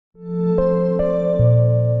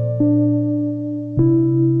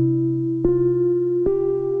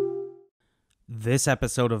This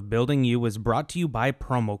episode of Building You is brought to you by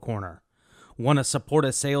Promo Corner. Want to support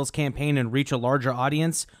a sales campaign and reach a larger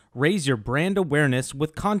audience? Raise your brand awareness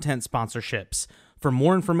with content sponsorships. For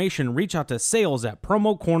more information, reach out to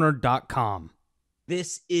sales@promocorner.com.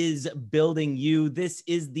 This is Building You. This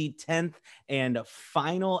is the 10th and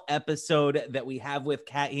final episode that we have with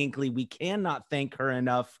Kat Hinckley. We cannot thank her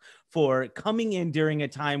enough for coming in during a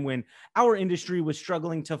time when our industry was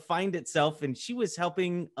struggling to find itself, and she was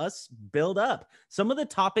helping us build up. Some of the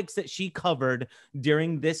topics that she covered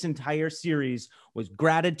during this entire series was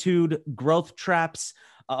gratitude, growth traps.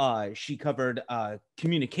 She covered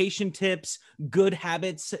communication tips, good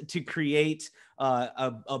habits to create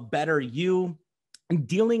a better you,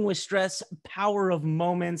 dealing with stress, power of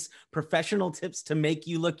moments, professional tips to make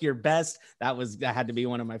you look your best. That had to be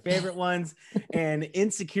one of my favorite ones. And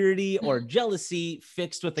insecurity or jealousy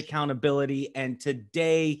fixed with accountability. And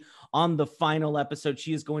today on the final episode,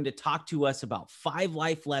 she is going to talk to us about 5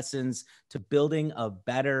 life lessons to building a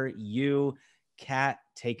better you. Kat,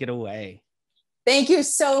 take it away. Thank you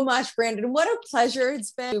so much, Brandon. What a pleasure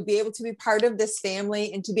it's been to be able to be part of this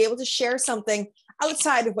family and to be able to share something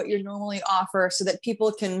outside of what you normally offer so that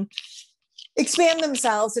people can expand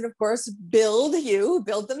themselves and, of course, build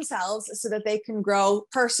themselves so that they can grow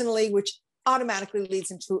personally, which automatically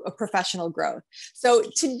leads into a professional growth. So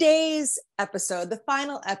today's episode, the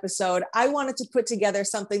final episode, I wanted to put together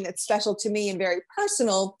something that's special to me and very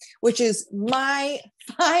personal, which is my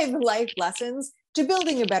 5 life lessons to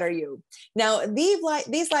building a better you. Now, these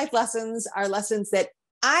life lessons are lessons that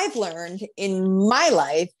I've learned in my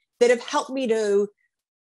life that have helped me to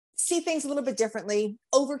see things a little bit differently,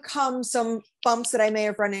 overcome some bumps that I may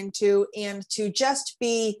have run into, and to just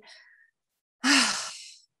be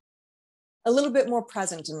a little bit more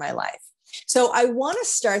present in my life. So I want to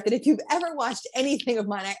start that if you've ever watched anything of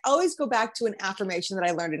mine, I always go back to an affirmation that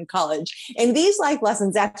I learned in college. And these life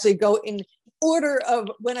lessons actually go in order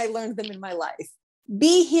of when I learned them in my life.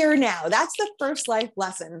 Be here now. That's the first life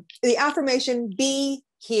lesson. The affirmation, be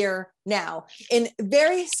here now. And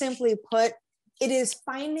very simply put, it is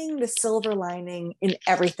finding the silver lining in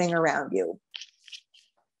everything around you.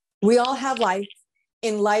 We all have life,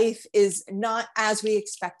 and life is not as we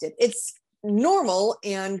expected. It's normal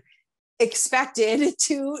and expected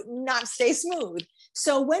to not stay smooth.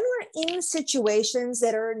 So when we're in situations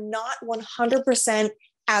that are not 100%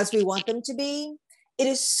 as we want them to be, it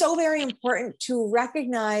is so very important to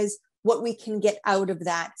recognize what we can get out of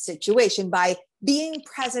that situation by being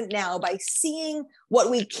present now, by seeing what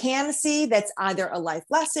we can see that's either a life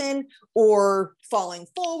lesson or falling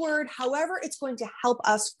forward, however it's going to help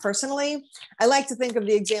us personally. I like to think of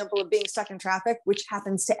the example of being stuck in traffic, which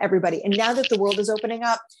happens to everybody. And now that the world is opening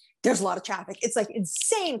up, there's a lot of traffic. It's like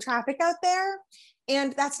insane traffic out there.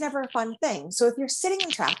 And that's never a fun thing. So if you're sitting in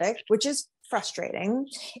traffic, which is frustrating,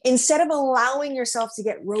 instead of allowing yourself to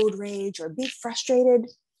get road rage or be frustrated,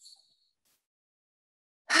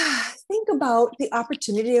 think about the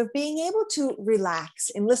opportunity of being able to relax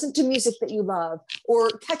and listen to music that you love, or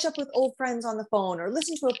catch up with old friends on the phone, or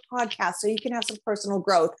listen to a podcast so you can have some personal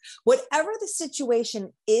growth. Whatever the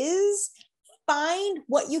situation is, find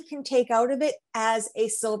what you can take out of it as a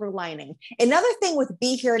silver lining. Another thing with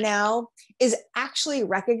be here now is actually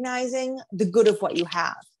recognizing the good of what you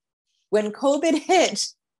have. When COVID hit,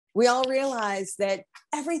 we all realized that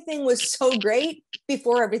everything was so great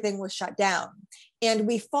before everything was shut down. And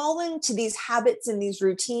we fall into these habits and these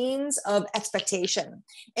routines of expectation.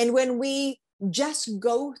 And when we just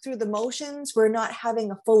go through the motions, we're not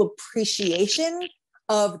having a full appreciation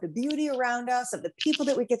of the beauty around us, of the people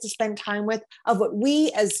that we get to spend time with, of what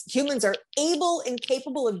we as humans are able and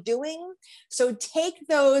capable of doing. So take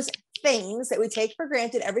those things that we take for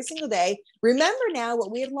granted every single day, remember now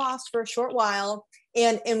what we had lost for a short while,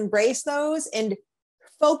 and embrace those and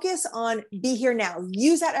focus on be here now.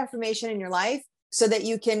 Use that affirmation in your life so that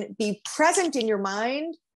you can be present in your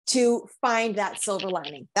mind to find that silver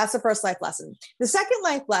lining. That's the first life lesson. The second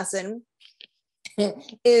life lesson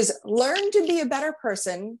is learn to be a better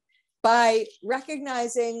person by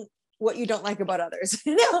recognizing what you don't like about others.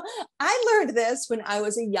 Now, I learned this when I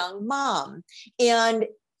was a young mom, and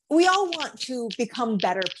we all want to become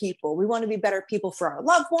better people. We want to be better people for our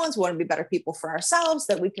loved ones. We want to be better people for ourselves,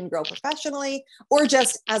 that we can grow professionally or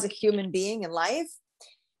just as a human being in life.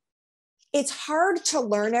 It's hard to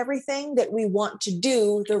learn everything that we want to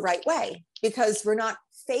do the right way because we're not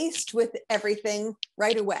faced with everything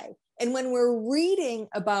right away. And when we're reading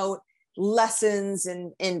about lessons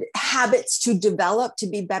and habits to develop to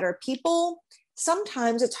be better people,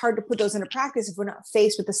 sometimes it's hard to put those into practice if we're not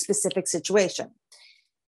faced with a specific situation.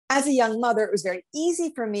 as a young mother, it was very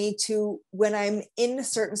easy for me to, when I'm in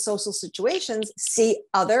certain social situations, see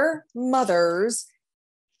other mothers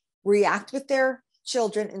react with their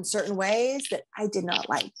children in certain ways that I did not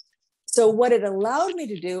like. So what it allowed me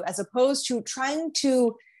to do, as opposed to trying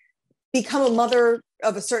to become a mother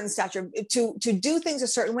of a certain stature, to do things a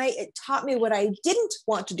certain way, it taught me what I didn't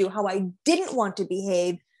want to do, how I didn't want to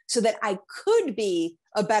behave, so that I could be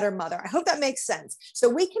a better mother. I hope that makes sense. So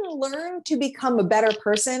we can learn to become a better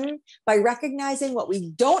person by recognizing what we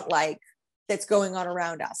don't like that's going on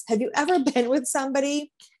around us. Have you ever been with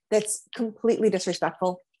somebody that's completely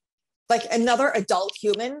disrespectful? Like another adult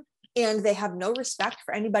human, and they have no respect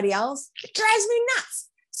for anybody else? It drives me nuts.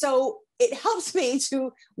 So it helps me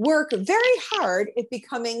to work very hard at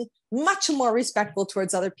becoming much more respectful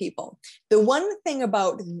towards other people. The one thing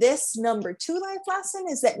about this number 2 life lesson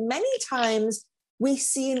is that many times we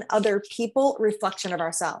see in other people a reflection of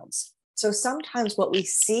ourselves. So sometimes what we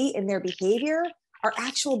see in their behavior are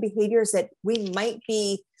actual behaviors that we might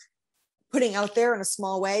be putting out there in a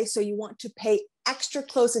small way. So you want to pay extra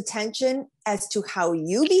close attention as to how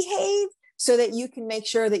you behave, so that you can make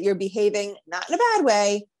sure that you're behaving not in a bad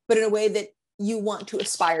way, but in a way that you want to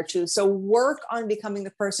aspire to. So work on becoming the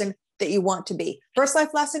person that you want to be. First life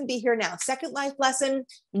lesson, be here now. Second life lesson,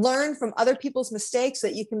 learn from other people's mistakes so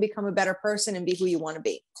that you can become a better person and be who you want to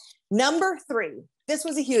be. Number 3, this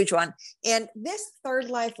was a huge one. And this third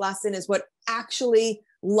life lesson is what actually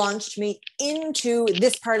launched me into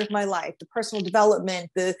this part of my life, the personal development,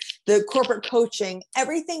 the corporate coaching,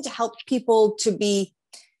 everything to help people to be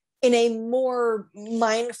in a more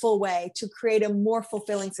mindful way, to create a more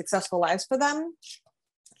fulfilling, successful lives for them.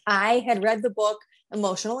 I had read the book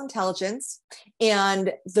Emotional Intelligence,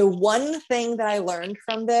 and the one thing that I learned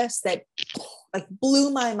from this that like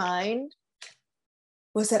blew my mind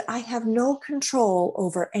was that I have no control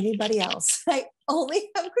over anybody else. I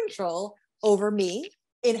only have control over me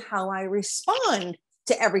in how I respond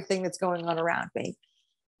to everything that's going on around me.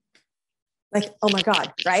 Like, oh my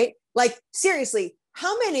God, right? Like, seriously,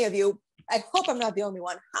 how many of you, I hope I'm not the only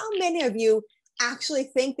one, how many of you actually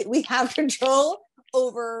think that we have control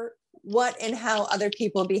over what and how other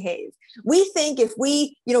people behave? We think if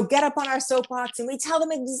we, get up on our soapbox and we tell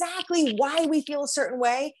them exactly why we feel a certain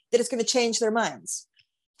way, that it's going to change their minds.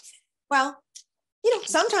 Well,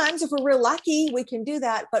 sometimes if we're real lucky, we can do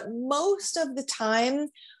that. But most of the time,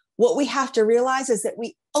 what we have to realize is that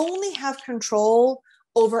we only have control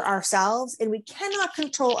over ourselves, and we cannot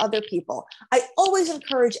control other people. I always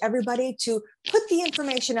encourage everybody to put the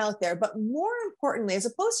information out there, but more importantly, as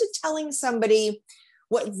opposed to telling somebody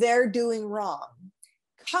what they're doing wrong,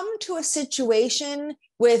 come to a situation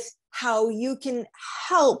with how you can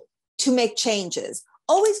help to make changes.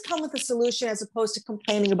 Always come with a solution as opposed to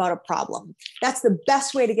complaining about a problem. That's the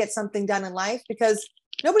best way to get something done in life, because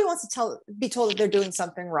nobody wants to be told that they're doing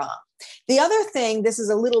something wrong. The other thing, this is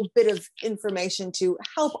a little bit of information to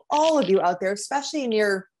help all of you out there, especially in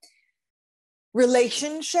your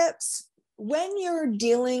relationships. When you're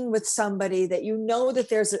dealing with somebody that that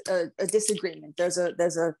there's a disagreement, there's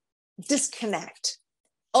a disconnect,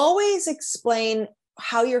 always explain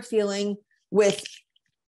how you're feeling with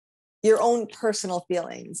your own personal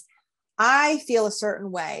feelings. I feel a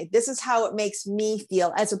certain way. This is how it makes me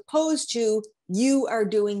feel, as opposed to you are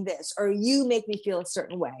doing this, or you make me feel a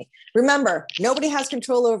certain way. Remember, nobody has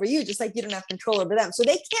control over you, just like you don't have control over them. So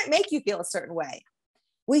they can't make you feel a certain way.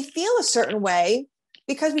 We feel a certain way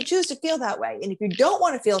because we choose to feel that way. And if you don't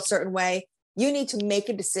want to feel a certain way, you need to make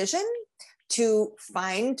a decision to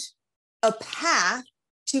find a path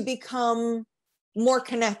to become more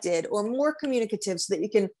connected or more communicative, so that you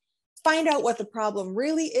can find out what the problem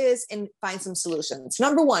really is and find some solutions.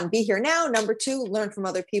 Number 1, be here now. Number 2, learn from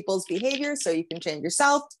other people's behaviors so you can change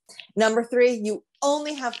yourself. Number 3, you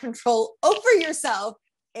only have control over yourself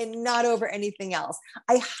and not over anything else.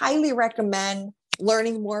 I highly recommend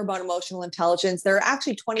learning more about emotional intelligence. There are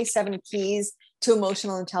actually 27 keys to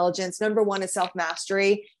emotional intelligence. Number 1 is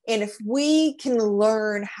self-mastery. And if we can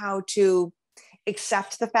learn how to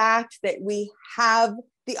accept the fact that we have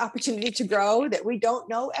the opportunity to grow, that we don't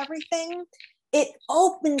know everything, it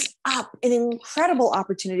opens up an incredible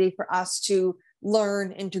opportunity for us to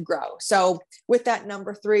learn and to grow. So with that,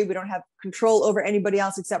 number 3, we don't have control over anybody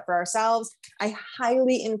else except for ourselves. I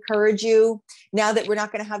highly encourage you, now that we're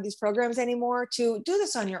not going to have these programs anymore, to do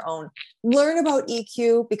this on your own. Learn about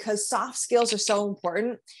EQ, because soft skills are so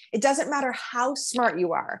important. It doesn't matter how smart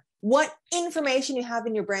you are, what information you have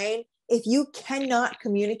in your brain, if you cannot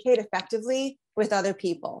communicate effectively with other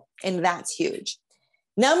people. And that's huge.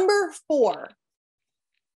 Number 4.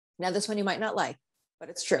 Now, this one you might not like, but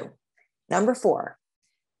it's true. Number 4,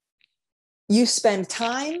 you spend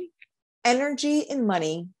time, energy, and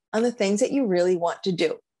money on the things that you really want to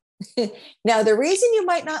do. Now, the reason you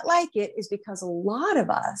might not like it is because a lot of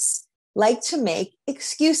us like to make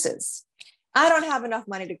excuses. I don't have enough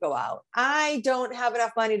money to go out. I don't have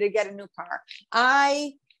enough money to get a new car.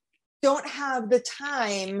 I don't have the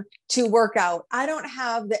time to work out. I don't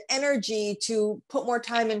have the energy to put more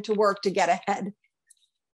time into work to get ahead.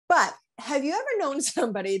 But have you ever known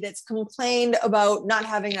somebody that's complained about not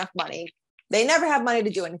having enough money? They never have money to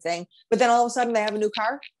do anything, but then all of a sudden they have a new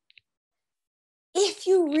car. If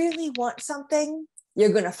you really want something, you're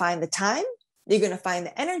going to find the time, you're going to find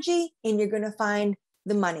the energy, and you're going to find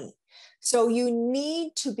the money. So you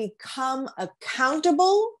need to become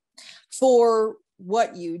accountable for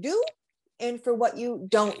what you do and for what you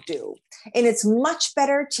don't do. And it's much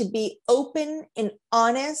better to be open and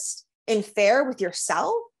honest and fair with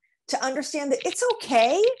yourself to understand that it's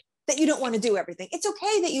okay that you don't want to do everything. It's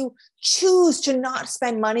okay that you choose to not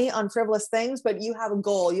spend money on frivolous things, but you have a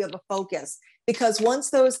goal, you have a focus, because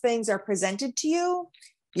once those things are presented to you,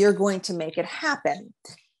 you're going to make it happen.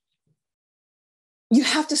 You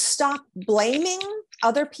have to stop blaming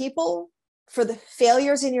other people for the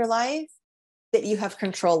failures in your life that you have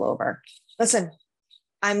control over. Listen,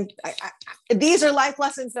 these are life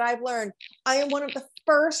lessons that I've learned. I am one of the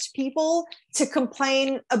first people to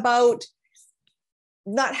complain about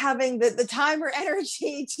not having the time or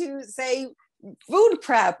energy to say food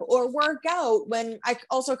prep or work out, when I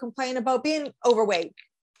also complain about being overweight.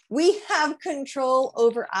 We have control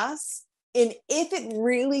over us. And if it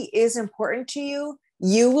really is important to you,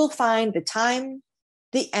 you will find the time,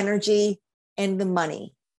 the energy, and the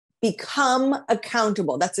money. Become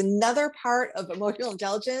accountable. That's another part of emotional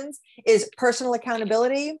intelligence, is personal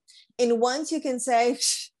accountability. And once you can say,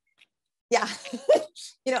 yeah,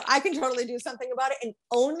 I can totally do something about it, and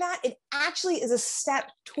own that, it actually is a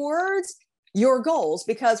step towards your goals.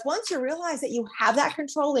 Because once you realize that you have that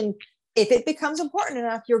control, and if it becomes important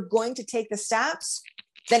enough, you're going to take the steps,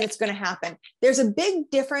 then it's going to happen. There's a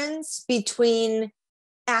big difference between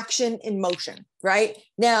action and motion, right?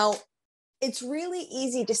 Now, it's really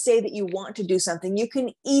easy to say that you want to do something. You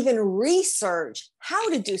can even research how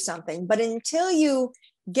to do something, but until you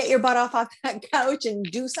get your butt off that couch and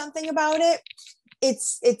do something about it,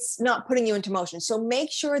 it's not putting you into motion. So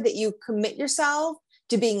make sure that you commit yourself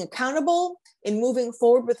to being accountable and moving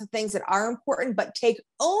forward with the things that are important, but take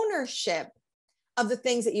ownership of the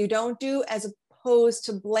things that you don't do, as opposed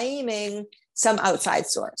to blaming some outside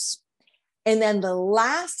source. And then the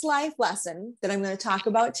last life lesson that I'm going to talk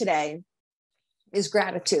about today is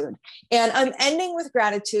gratitude. And I'm ending with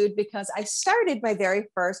gratitude because I started my very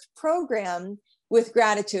first program with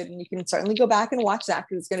gratitude. And you can certainly go back and watch that,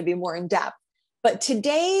 because it's going to be more in depth. But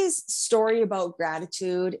today's story about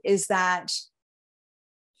gratitude is that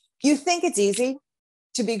you think it's easy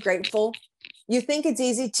to be grateful. You think it's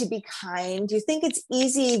easy to be kind. You think it's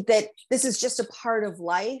easy that this is just a part of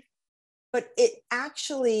life, but it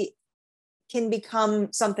actually can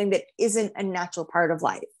become something that isn't a natural part of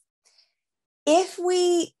life. If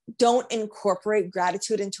we don't incorporate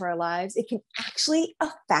gratitude into our lives, it can actually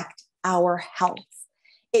affect our health.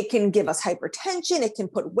 It can give us hypertension. It can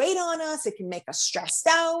put weight on us. It can make us stressed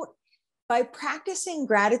out. By practicing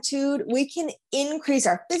gratitude, we can increase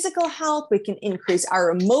our physical health. We can increase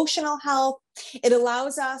our emotional health. It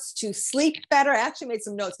allows us to sleep better. I actually made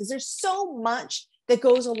some notes because there's so much that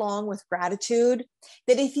goes along with gratitude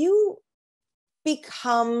that if you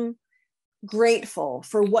become grateful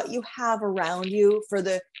for what you have around you, for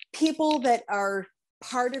the people that are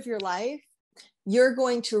part of your life, you're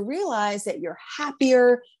going to realize that you're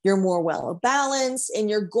happier, you're more well balanced, and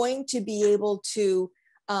you're going to be able to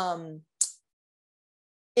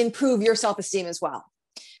improve your self-esteem as well.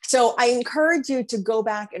 So I encourage you to go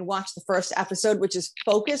back and watch the first episode, which is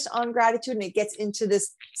focused on gratitude, and it gets into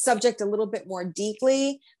this subject a little bit more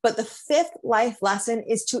deeply. But the fifth life lesson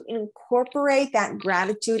is to incorporate that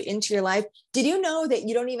gratitude into your life. Did you know that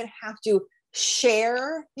you don't even have to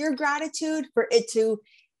share your gratitude for it to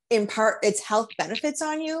impart its health benefits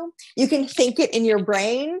on you? You can think it in your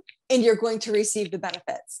brain and you're going to receive the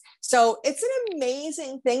benefits. So it's an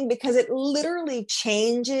amazing thing because it literally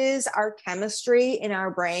changes our chemistry in our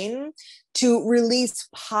brain to release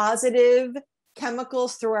positive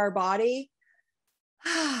chemicals through our body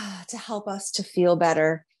to help us to feel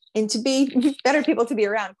better and to be better people to be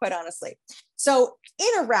around, quite honestly. So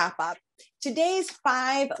in a wrap up, today's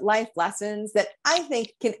 5 life lessons that I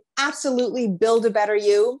think can absolutely build a better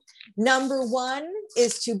you. Number 1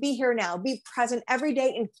 is to be here now, be present every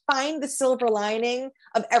day and find the silver lining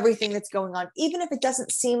of everything that's going on. Even if it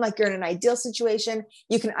doesn't seem like you're in an ideal situation,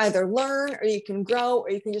 you can either learn or you can grow, or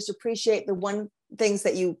you can just appreciate the things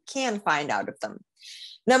that you can find out of them.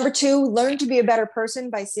 Number 2, learn to be a better person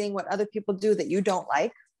by seeing what other people do that you don't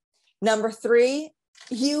like. Number 3,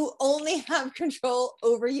 you only have control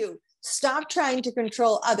over you. Stop trying to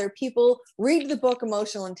control other people. Read the book,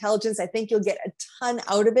 Emotional Intelligence. I think you'll get a ton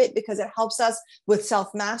out of it because it helps us with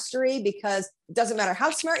self-mastery, because it doesn't matter how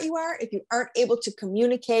smart you are if you aren't able to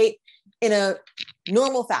communicate in a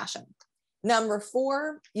normal fashion. Number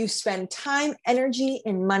 4, you spend time, energy,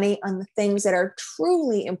 and money on the things that are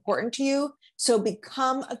truly important to you. So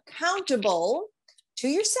become accountable to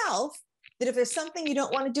yourself. That if there's something you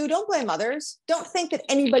don't want to do, don't blame others. Don't think that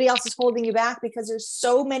anybody else is holding you back, because there's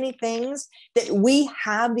so many things that we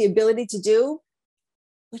have the ability to do.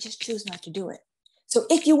 We just choose not to do it. So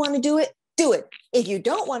if you want to do it, do it. If you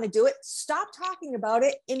don't want to do it, stop talking about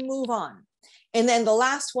it and move on. And then the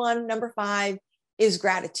last one, number 5, is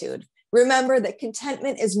gratitude. Remember that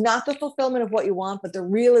contentment is not the fulfillment of what you want, but the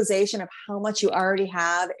realization of how much you already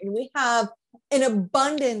have. And we have an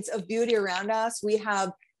abundance of beauty around us. We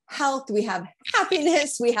have health, we have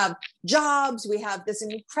happiness, we have jobs, we have this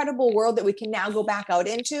incredible world that we can now go back out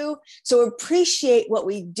into. So appreciate what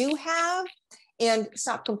we do have and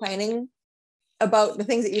stop complaining about the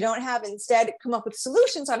things that you don't have. Instead, come up with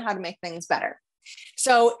solutions on how to make things better.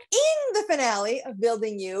 So in the finale of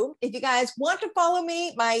Building You, if you guys want to follow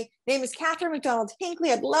me, my name is Catherine McDonald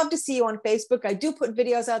Hinckley. I'd love to see you on Facebook. I do put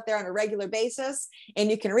videos out there on a regular basis, and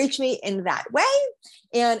you can reach me in that way.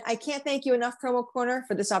 And I can't thank you enough, Promo Corner,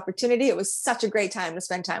 for this opportunity. It was such a great time to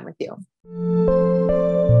spend time with you.